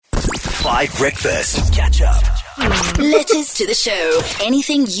5 Breakfast. Catch up. Letters to the show.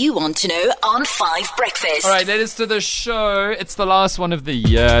 Anything you want to know on 5 Breakfast. All right, letters to the show. It's the last one of the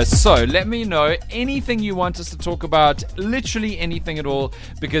year. So let me know anything you want us to talk about. Literally anything at all.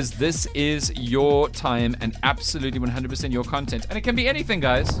 Because this is your time and absolutely 100% your content. And it can be anything,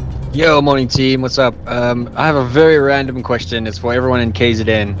 guys. Yo, morning team. What's up? I have a very random question. It's for everyone in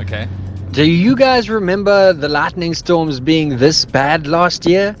KZN. Okay. Do you guys remember the lightning storms being this bad last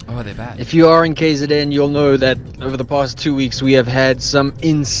year? Oh, they're bad. If you are in KZN, you'll know that over the past 2 weeks we have had some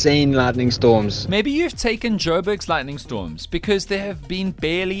insane lightning storms. Maybe you've taken Joburg's lightning storms because there have been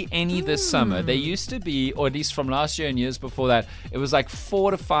barely any this summer. There used to be, or at least from last year and years before that, it was like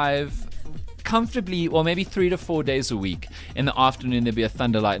 4 to 5 comfortably, or maybe 3 to 4 days a week. In the afternoon there'd be a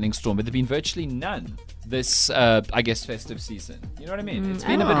thunder lightning storm, but there've been virtually none this I guess festive season. You know what I mean? It's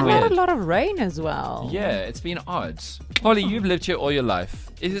been a bit We've weird. had a lot of rain as well. Yeah, it's been odd. Holly, you've lived here all your life.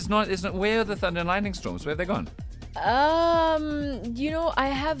 It's not. Where are the thunder and lightning storms? Where have they gone? I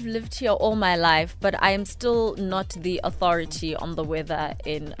have lived here all my life, but I am still not the authority on the weather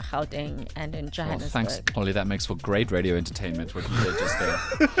in Gauteng and in Well, Johannesburg. thanks, Holly. That makes for great radio entertainment. What you did just there.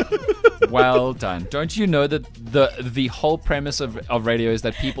 Well done. Don't you know that the whole premise of radio is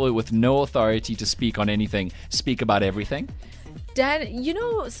that people with no authority to speak on anything speak about everything? Dan,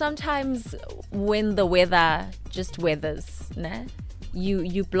 sometimes when the weather just weathers, nah,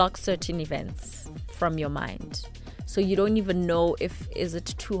 you block certain events from your mind. So you don't even know is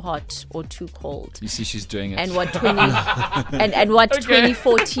it too hot or too cold. You see, she's doing it. And what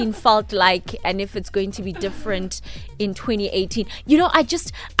 2014 felt like, and if it's going to be different in 2018. I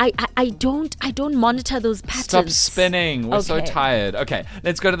don't monitor those patterns. Stop spinning. We're so tired. Okay,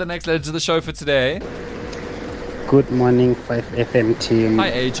 let's go to the next letter to the show for today. Good morning, 5FM team. Hi,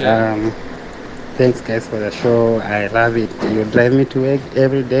 AJ. Thanks, guys, for the show. I love it. You drive me to work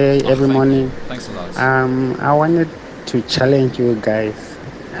every day, every morning. Thanks a lot. I wanted to challenge you guys,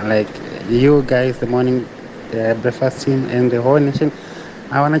 like you guys, the morning breakfast team and the whole nation.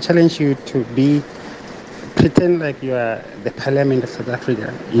 I want to challenge you to pretend like you are the Parliament of South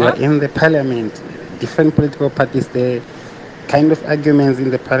Africa. You are in the Parliament, different political parties there, kind of arguments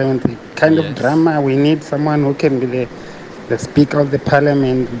in the Parliament, kind of drama. We need someone who can be the Speaker of the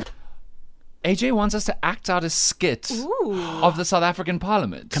Parliament. AJ wants us to act out a skit of the South African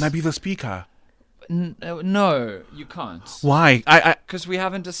Parliament. Can I be the speaker? No, you can't. Why? Because we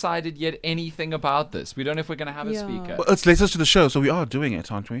haven't decided yet anything about this. We don't know if we're going to have a speaker. Well, it's letters to the show, so we are doing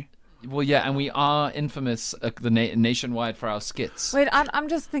it, aren't we? Well, yeah, and we are infamous nationwide for our skits. Wait, I'm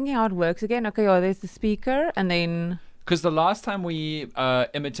just thinking how it works again. Okay, there's the speaker, and then... Because the last time we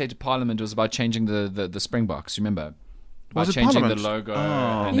imitated Parliament was about changing the Springboks, remember? About changing the logo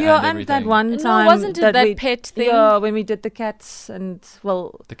and everything. That one time... No, wasn't it that pet thing? Yeah, when we did the cats and,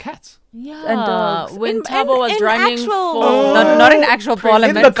 The cats? Yeah, and dogs. when Thabo was running for... Not in actual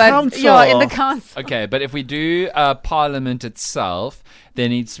Parliament, in the but council. in the council. Okay, but if we do Parliament itself, there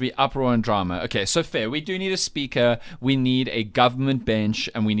needs to be uproar and drama. Okay, so fair. We do need a speaker, we need a government bench,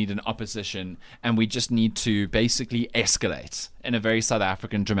 and we need an opposition, and we just need to basically escalate in a very South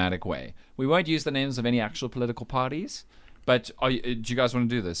African dramatic way. We won't use the names of any actual political parties, but do you guys want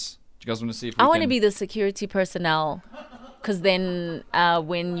to do this? Do you guys want to see if we I want to be the security personnel. Because then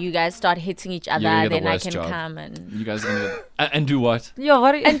when you guys start hitting each other, then I can come and... You guys are going to... And do what?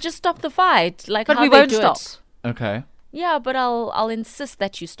 And just stop the fight. Like but how we they won't do stop. it. Okay. Yeah, but I'll insist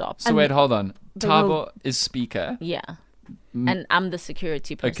that you stop. So wait, hold on. Thabo is speaker. Yeah. And I'm the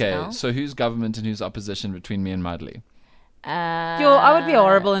security personnel. Okay, so who's government and who's opposition between me and Madly? I would be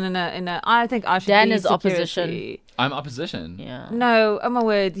horrible in a. I think I should Dan be is security. opposition. I'm opposition. Yeah. No, oh my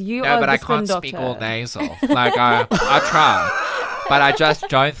word, you are but the I spin can't doctor. speak all nasal. Like I try, but I just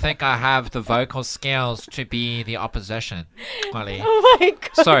don't think I have the vocal skills to be the opposition. Coley. Oh my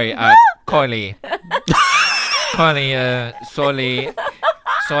God. Sorry, Coley. Coley, Soli.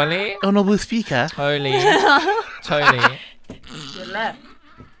 Honorable Speaker. Totally.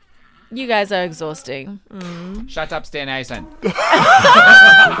 You guys are exhausting. Shut up, Stan Asen.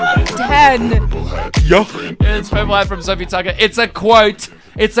 10. Yo. It's Purple Hat from Sophie Tucker. It's a quote.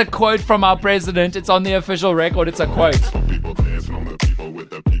 It's a quote from our president. It's on the official record. It's a quote. Dancing on the people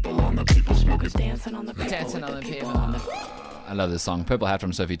with the people on the people smoking. Dancing on the people. I love this song. Purple Hat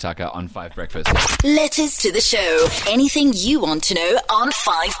from Sophie Tucker on 5 Breakfast. Letters to the show. Anything you want to know on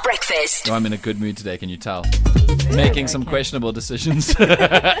 5 Breakfast. Oh, I'm in a good mood today, can you tell? Making some questionable decisions.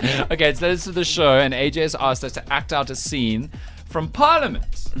 Okay, it's Letters to the show, and AJ has asked us to act out a scene from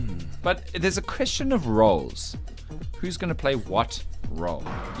Parliament. But there's a question of roles. Who's going to play what role?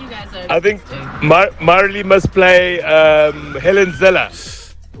 You guys are I think Marley must play Helen Zeller.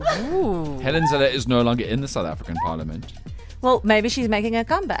 Helen Zille is no longer in the South African Parliament. Well, maybe she's making a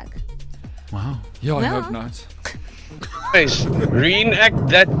comeback. Wow. Yeah, I No. hope not. Guys, reenact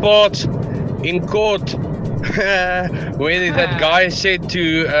that part in court where that guy said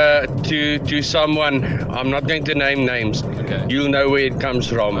to someone, I'm not going to name names. Okay. You'll know where it comes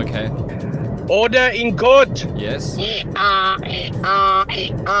from. Okay. Order in court. Yes.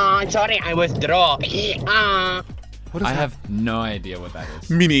 Sorry, I withdraw. What is I that? have no idea what that is.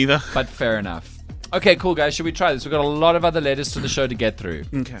 Me neither. But fair enough. Okay, cool, guys. Should we try this? We've got a lot of other letters to the show to get through.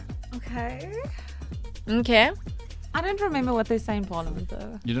 Okay. Okay. Okay. I don't remember what they say in Parliament,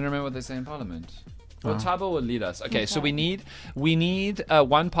 though. You don't remember what they say in Parliament? Well, Tabo will lead us. Okay, so we need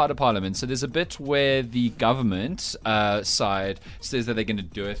one part of Parliament. So there's a bit where the government side says that they're going to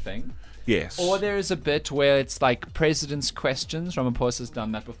do a thing. Yes. Or there is a bit where it's like president's questions. Ramaphosa's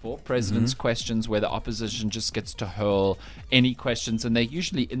done that before. President's questions where the opposition just gets to hurl any questions, and they're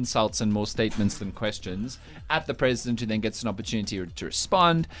usually insults and more statements than questions at the president, who then gets an opportunity to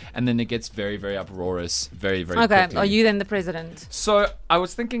respond, and then it gets very, very uproarious, very, very Okay, quickly. are you then the president? So I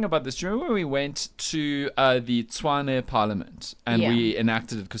was thinking about this. Do you remember when we went to the Tswane Parliament and Yeah. we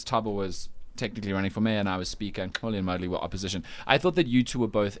enacted it because Tabo was technically running for mayor and I was speaker and Molly and Mudley were opposition? I thought that you two were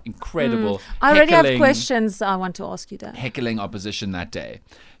both incredible. I already have heckling- questions I want to ask you, Dan. Heckling opposition that day.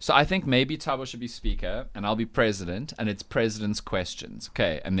 So I think maybe Tabo should be speaker and I'll be president, and it's president's questions.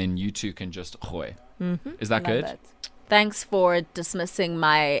 Okay, and then you two can just hoy. Is that good? Love it. Thanks for dismissing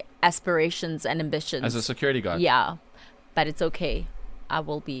my aspirations and ambitions. As a security guard? Yeah, but it's okay. I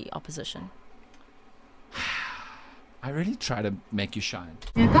will be opposition. I really try to make you shine.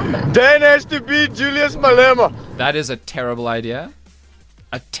 Dan has to beat Julius Malema. That is a terrible idea.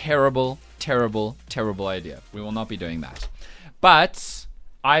 A terrible, terrible, terrible idea. We will not be doing that. But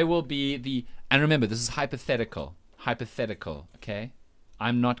I will be the... And remember, this is hypothetical. Hypothetical, okay?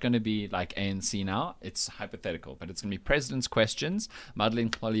 I'm not going to be like ANC now. It's hypothetical. But it's going to be president's questions. Madeleine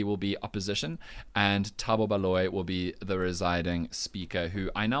Kholi will be opposition. And Thabo Baloyi will be the residing speaker,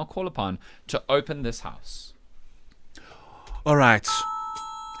 who I now call upon to open this house. All right.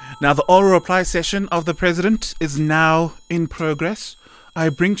 Now the oral reply session of the president is now in progress. I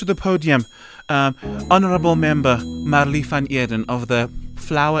bring to the podium Honourable Member Marlie van Eerden of the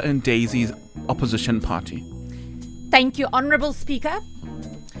Flower and Daisies Opposition Party. Thank you, Honourable Speaker.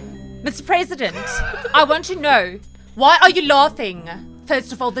 Mr. President, I want to know, why are you laughing?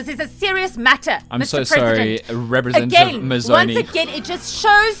 First of all, this is a serious matter, I'm Mr. so President. sorry, Representative Mazzoni. Once again, it just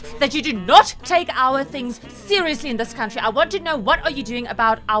shows that you do not take our things seriously in this country. I want to know, what are you doing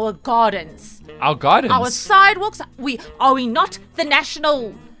about our gardens? Our gardens. Our sidewalks? Are we not the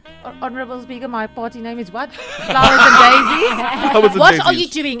national... Honourable Speaker, my party name is what? Flowers and Daisies? What are you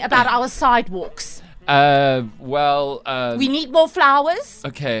doing about our sidewalks? We need more flowers.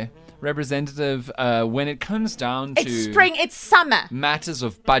 Okay, Representative, when it comes down to It's spring, it's summer. matters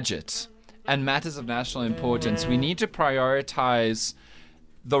of budget and matters of national importance, we need to prioritize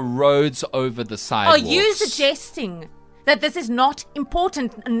the roads over the Are sidewalks. you suggesting that this is not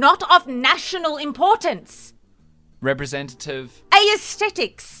important, not of national importance? Representative,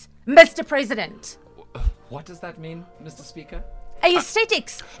 Aesthetics, Mr. President. what does that mean, Mr. Speaker?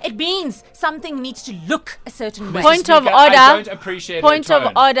 Aesthetics. It means something needs to look a certain way. Point of Speaker, order. I don't appreciate Point her of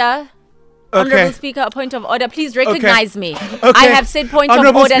tone. order. Honourable Okay. Speaker, a point of order. Please recognize me. I Okay. have said point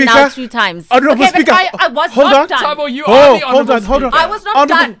Honourable of order now Speaker. 2 times. Honourable Okay, but Speaker. I was hold not on. done. Tabo, you Oh, are the hold honourable on, hold on. speaker. I was not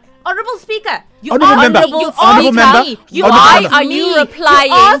Honourable- done. Honourable Speaker, you Honourable are member. You Honourable asked member. me. You Honourable why member. are you You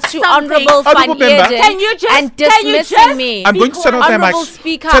replying asked to something. Honourable Van Honourable member. Eerden Can you just- and can you dismissing just me? I'm going to turn off their Honourable mics.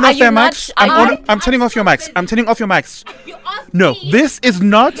 Speaker, Turn are off you their not- mics. are you- I'm turning off your mics. I'm turning off your mics. You asked No, me. this is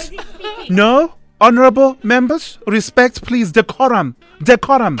not. No, honourable members, respect, please. Decorum.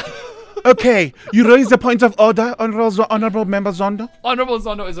 Decorum. Okay, you raised a point of order, honourable member Zondo. Honourable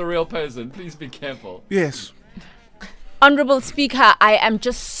Zondo is a real person. Please be careful. Yes. Honourable Speaker, I am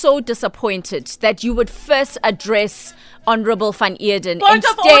just so disappointed that you would first address Honourable Van Eerden Point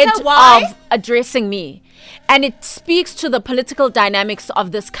of instead order, why? of addressing me. And it speaks to the political dynamics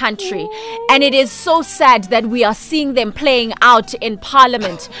of this country. And it is so sad that we are seeing them playing out in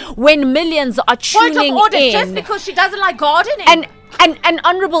Parliament when millions are Point tuning of order, in. just because she doesn't like gardening. And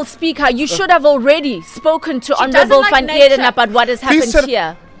Honourable Speaker, you should have already spoken to She Honourable doesn't like Van Eerden nature. about what has Please happened tell-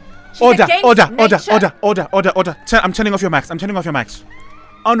 here. She's Order, against order, nature. order. I'm turning off your mics. I'm turning off your mics.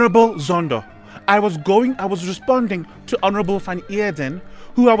 Honourable Zondo, I was responding to Honourable Van Eerden,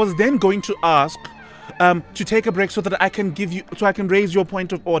 who I was then going to ask to take a break so that I can raise your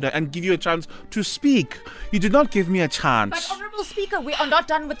point of order and give you a chance to speak. You did not give me a chance. But Honourable Speaker, we are not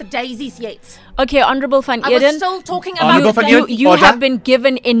done with the daisies yet. Okay, Honourable Van Eden. I was still talking about you have been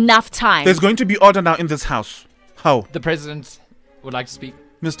given enough time. There's going to be order now in this house. How? The President would like to speak.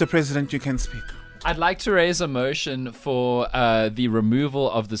 Mr. President, you can speak. I'd like to raise a motion for the removal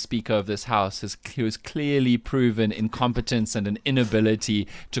of the Speaker of this House, who has clearly proven incompetence and an inability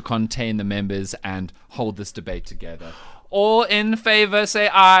to contain the members and hold this debate together. All in favour, say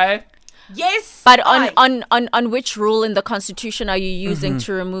aye. Yes. But on which rule in the Constitution are you using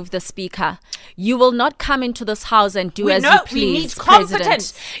to remove the Speaker? You will not come into this house and do as you please,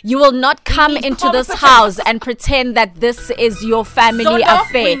 President. You will not come into this house and pretend that this is your family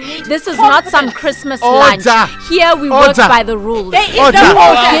affair. This is not some Christmas lunch. Here we work by the rules. There is no order.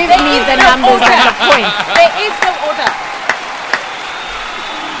 Give me the numbers and the points. There is no order.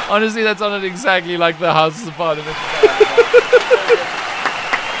 Honestly, that sounded exactly like the House of Parliament.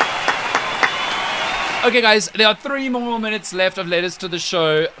 Okay, guys, there are 3 more minutes left of letters to the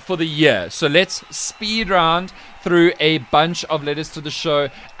show for the year. So let's speed round through a bunch of letters to the show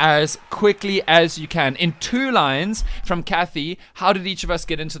as quickly as you can. In 2 lines from Kathy, how did each of us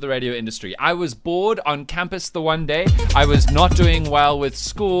get into the radio industry? I was bored on campus the one day. I was not doing well with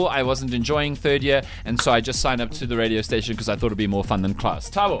school. I wasn't enjoying 3rd year. And so I just signed up to the radio station because I thought it'd be more fun than class.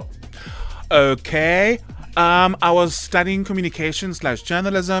 Tabo. Okay. I was studying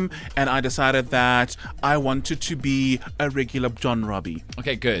communication/journalism, and I decided that I wanted to be a regular John Robbie.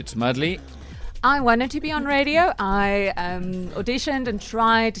 Okay, good. Mudley? I wanted to be on radio. I auditioned and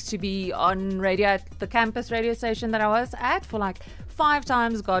tried to be on radio at the campus radio station that I was at for like 5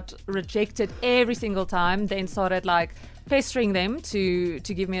 times, got rejected every single time, then started like pestering them to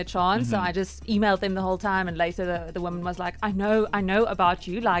give me a chance. So I just emailed them the whole time, and later the woman was like, I know about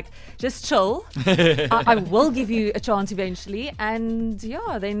you, like just chill. I will give you a chance eventually. And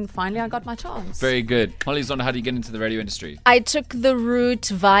yeah, then finally I got my chance. Very good. Holly Zonda, how do you get into the radio industry? I took the route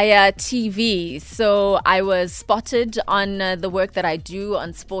via TV. So I was spotted on the work that I do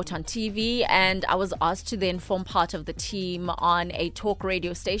on Sport on TV, and I was asked to then form part of the team on a talk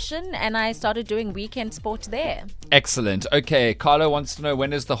radio station, and I started doing weekend sport there. Excellent. Okay, Carlo wants to know,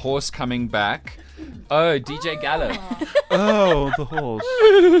 when is the horse coming back? Oh, DJ Gallo. Oh, the horse.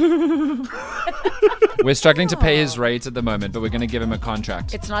 We're struggling to pay his rate at the moment, but we're going to give him a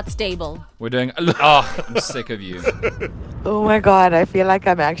contract. It's not stable. We're doing... Oh, I'm sick of you. Oh my God, I feel like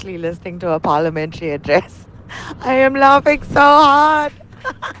I'm actually listening to a parliamentary address. I am laughing so hard.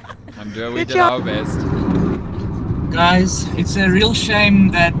 We did our best. Guys, it's a real shame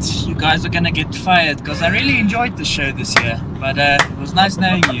that you guys are going to get fired, because I really enjoyed the show this year. But it was nice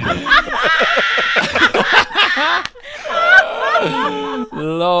knowing you.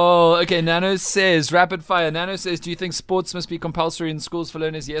 Lol. Okay, Nano says, rapid fire. Nano says, do you think sports must be compulsory in schools for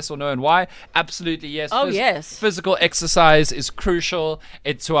learners? Yes or no? And why? Absolutely yes. Oh, yes. Physical exercise is crucial.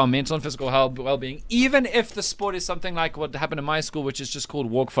 It's to our mental and physical well-being. Even if the sport is something like what happened in my school, which is just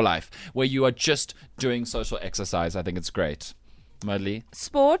called Walk for Life, where you are just doing social exercise. I think it's great. Mudley?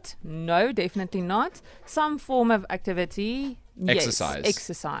 Sport? No, definitely not. Some form of activity. Exercise. Yes,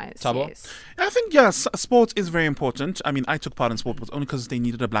 exercise. Tabo? Yes. I think, yes, sport is very important. I mean, I took part in sport, but only because they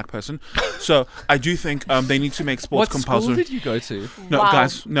needed a black person. So I do think they need to make sports compulsory. What school did you go to? No, wow.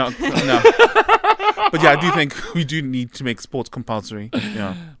 Guys, no. But yeah, I do think we do need to make sports compulsory.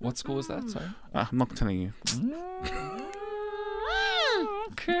 Yeah. What school was that? Sorry. I'm not telling you.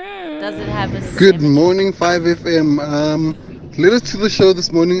 Okay. Does it have a... Good morning, 5FM. Letters to the show this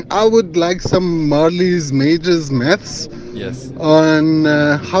morning. I would like some Marley's Majors maths. Yes. On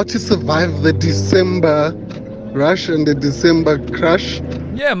how to survive the December rush and the December crush.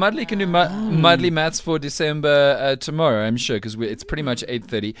 Yeah, Mudley can do Mudley maths for December tomorrow, I'm sure, because it's pretty much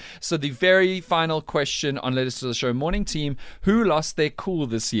 8:30. So the very final question on Letters to the Show. Morning team, who lost their cool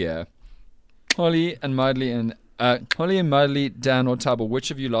this year? Holly and Mudley, Dan or Tabo,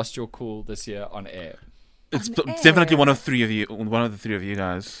 which of you lost your cool this year on air? It's definitely one of the three of you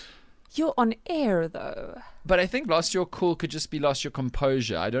guys. You're on air, though. But I think lost your cool could just be lost your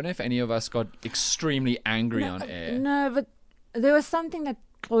composure. I don't know if any of us got extremely angry on air. No, but there was something that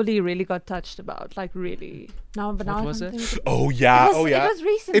Oli really got touched about. Like, really. What was it? Oh, yeah. It was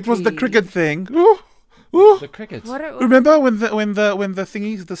recently. It was the cricket thing. The cricket. Remember when the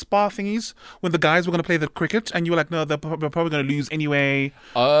thingies, the spa thingies, when the guys were going to play the cricket, and you were like, no, they're probably going to lose anyway.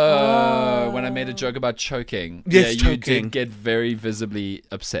 Oh, when I made a joke about choking. Yes, yeah, you choking. did get very visibly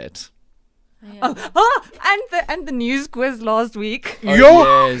upset. Yeah. And the news quiz last week.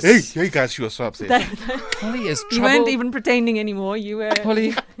 Oh, yes. Hey guys, you were so upset. Holly is You weren't even pretending anymore. You were.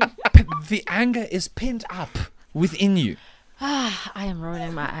 Holly, The anger is pent up within you. I am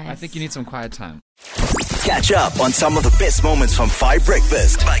rolling my eyes. I think you need some quiet time. Catch up on some of the best moments from 5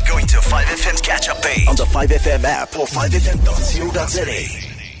 Breakfast by going to 5FM's catch-up page on the 5FM app or 5FM.co.za.